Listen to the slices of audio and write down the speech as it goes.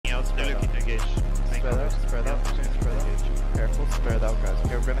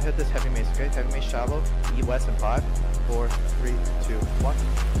we're gonna hit this heavy mace, okay? Heavy mace shallow, E west in 5, 4, 3, 2, 1.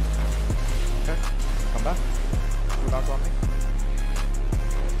 Okay, come back. Cooldown's on me.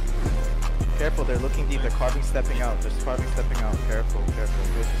 Careful, they're looking deep, they're carving stepping out. They're carving stepping out. Careful, careful.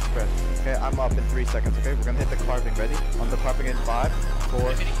 Here's the spread. Okay, I'm up in 3 seconds, okay? We're gonna hit the carving. Ready? On the carving in 5,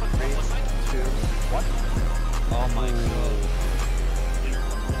 4, 3, 2, 1. Oh my god.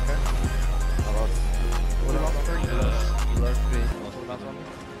 Okay. I lost.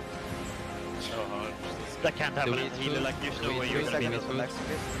 That can't happen in healer, like there's no way you're gonna be seconds.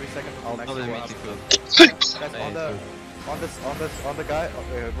 3 seconds. I'll next Probably one. make you Guys, on the guy.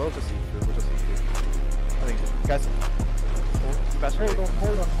 We'll just see through. We'll just see through. I think, guys.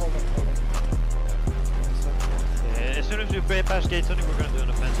 Hold on. As soon as we pass gates, only we're gonna do an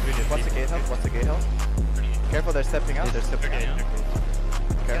offensive really. What's the gate health? What's the gate health? Careful, they're stepping out. They're stepping out.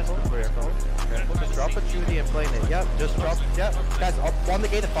 Careful. Careful. Just drop a Judy and play it. Yeah, just drop. Yeah, guys, up on the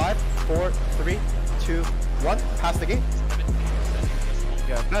gate at 5, 4, 3, 2, 1. Pass the gate.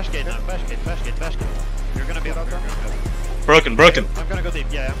 Yeah. Flash gate now. Flash gate. You're gonna be up. Broken. I'm gonna go deep.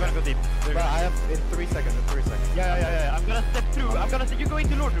 Yeah, I'm gonna go deep. But I have in 3 seconds. Yeah. I'm gonna step through. You go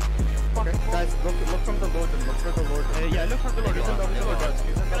into Lord room. Okay, guys, look from the Lord room. Look for the Lord room. Yeah, look from the Lord room. I'm gonna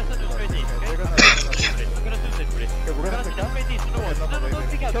send you straight east. They're gonna I'm gonna do this for it. Okay, we're gonna send pick up. straight east. No,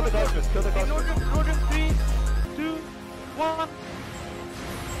 pick out. Kill the guards first. Kill the guards first. Lord room. 3, 2, 1.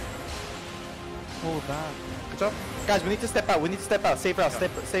 Hold back. Good job. Guys, we need to step out. Save route.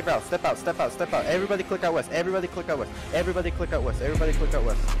 Step out. Everybody click out west. Everybody click out west. Everybody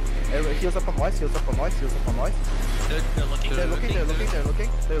heals up on west. They're looking.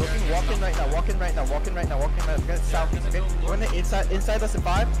 Walk in right now. Okay, southeast, okay? We're gonna inside us in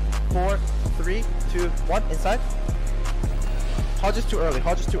 5, 4, 3, 2, 1. Inside. Hodge is too early.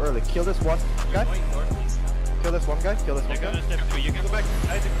 Kill this one guy. They're gonna step through. You can go back.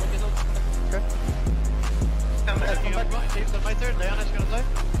 Okay. Come back. Diana's gonna die.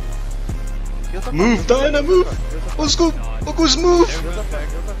 Move, Diana, move! Let's go! Let's move!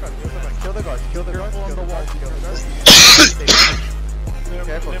 Kill the guards.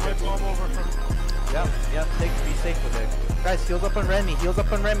 Careful. They might bomb over from... Yeah, be safe with it. Guys, heals up on Remy. Kill the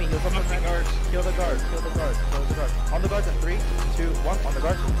guards. On the guards in 3, 2, 1. On the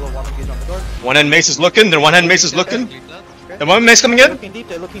guards. We'll one engage on the guards. One hand mace is looking. Their one hand mace is looking. The one mace coming in.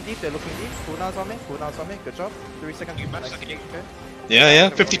 They're looking deep. Cooldown's on me. Good job. 3 seconds. Okay. Yeah.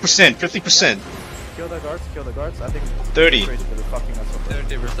 50%. Kill the guards. I think 30.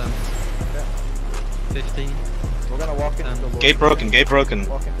 30%. Yeah. 15. We're gonna walk into the Lord. Gate broken.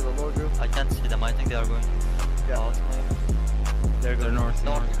 Walk into the Lord room. I can't see them. I think they are going out. They're north.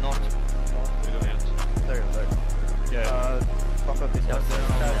 North. There. Yeah. Pump up these guards.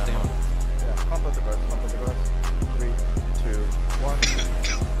 Pump up the guards. 3, 2, 1.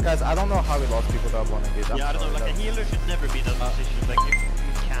 Guys, I don't know how we lost people that one engage. Yeah, I don't know, like a healer should never be in that position, like you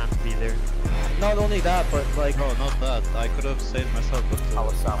can't be there. Not only that, but like... No, not that. I could have saved myself, but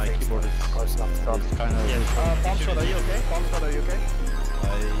my keyboard is kind of... Yeah. Bomb shot, are you okay?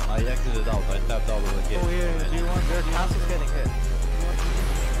 I exited out. I tapped out of the game. Oh yeah, do you want... Their house is getting hit.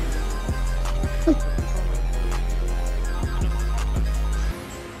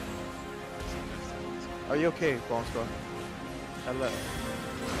 Are you okay, Bomb Squad? Hello.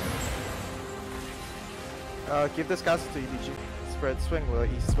 Give this gas to EDG. Spread, swing,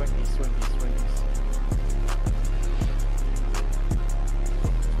 east.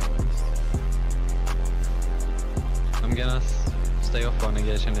 I'm gonna stay off one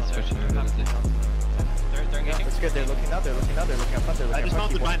engage and it's switching ability. They're engaging. It's good, they're looking up front, I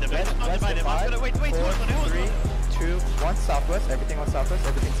dismounted behind them. I'm gonna wait, 4, 3, 2, 1, southwest. Everything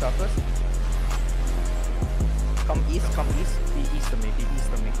southwest. Come east. Be east of me.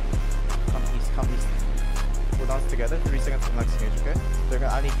 Come east. Hold on together. 3 seconds from next engage, okay? They're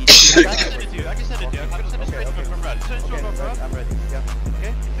gonna. I need DT. I can send it to you. I'm gonna send it straight from Brad. Send it straight from Brad. I'm ready. Yeah.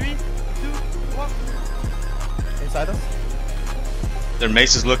 Okay, 3, 2, 1. Inside us. Their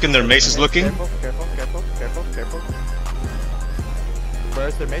mace is looking. Careful.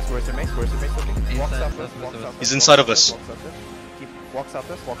 Where's their mace looking? Walk southwest. He's inside of us. Walk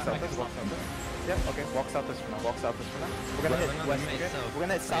southwest. Yeah, okay, walk southwest for now. We're gonna hit west, okay? We're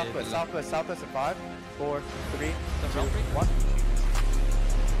gonna hit southwest in 5, 4, 3, 2, 1.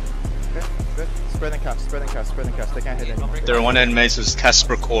 Okay, good. Spread and cast. They can't hit anymore. Their one hand mace is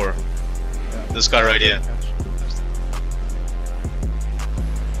Casper Core. Yeah. This guy right here.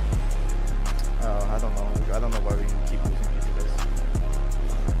 I don't know why we keep losing people this.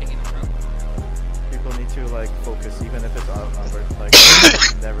 People need to like focus, even if it's outnumbered. Like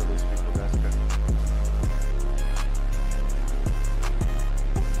never lose people, guys. Okay.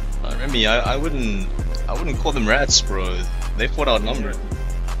 army. I wouldn't call them rats, bro. They fought outnumbered.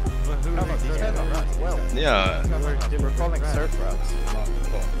 No, these guys are rats. Well, Yeah. we're calling surf rats.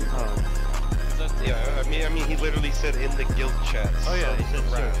 Yeah, I mean, he literally said in the guild chat. Oh yeah, he said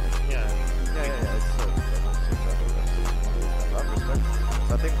rat. Yeah. Yeah, it's surf.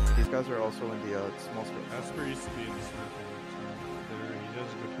 So I think these guys are also in the small scale. Asper used to be in the circle.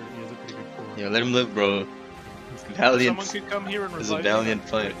 He has a pretty good core. Yeah, let him live, bro. Valiant. Someone could come here and Is a revive valiant me.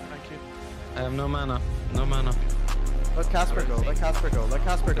 fight. Thank you. I have no mana. No mana. Let Casper go. Let Casper go. Let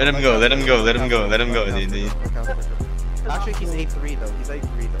Casper go. Let him go. Let him go. Let him go. Let him go. Actually, he's 8-3 though. He's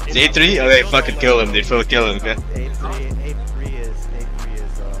 8-3 though. Is he 8-3? Okay, fucking kill him, dude. Fucking kill him, okay? 8-3 is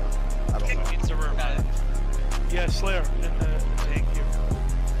I don't know. It's a revive. Yeah, Slayer in the tank here.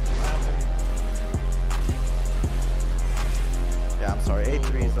 Yeah, I'm sorry.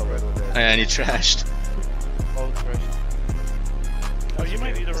 8-3 is already there. And he trashed. Oh, you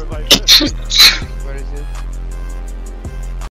might need a revive.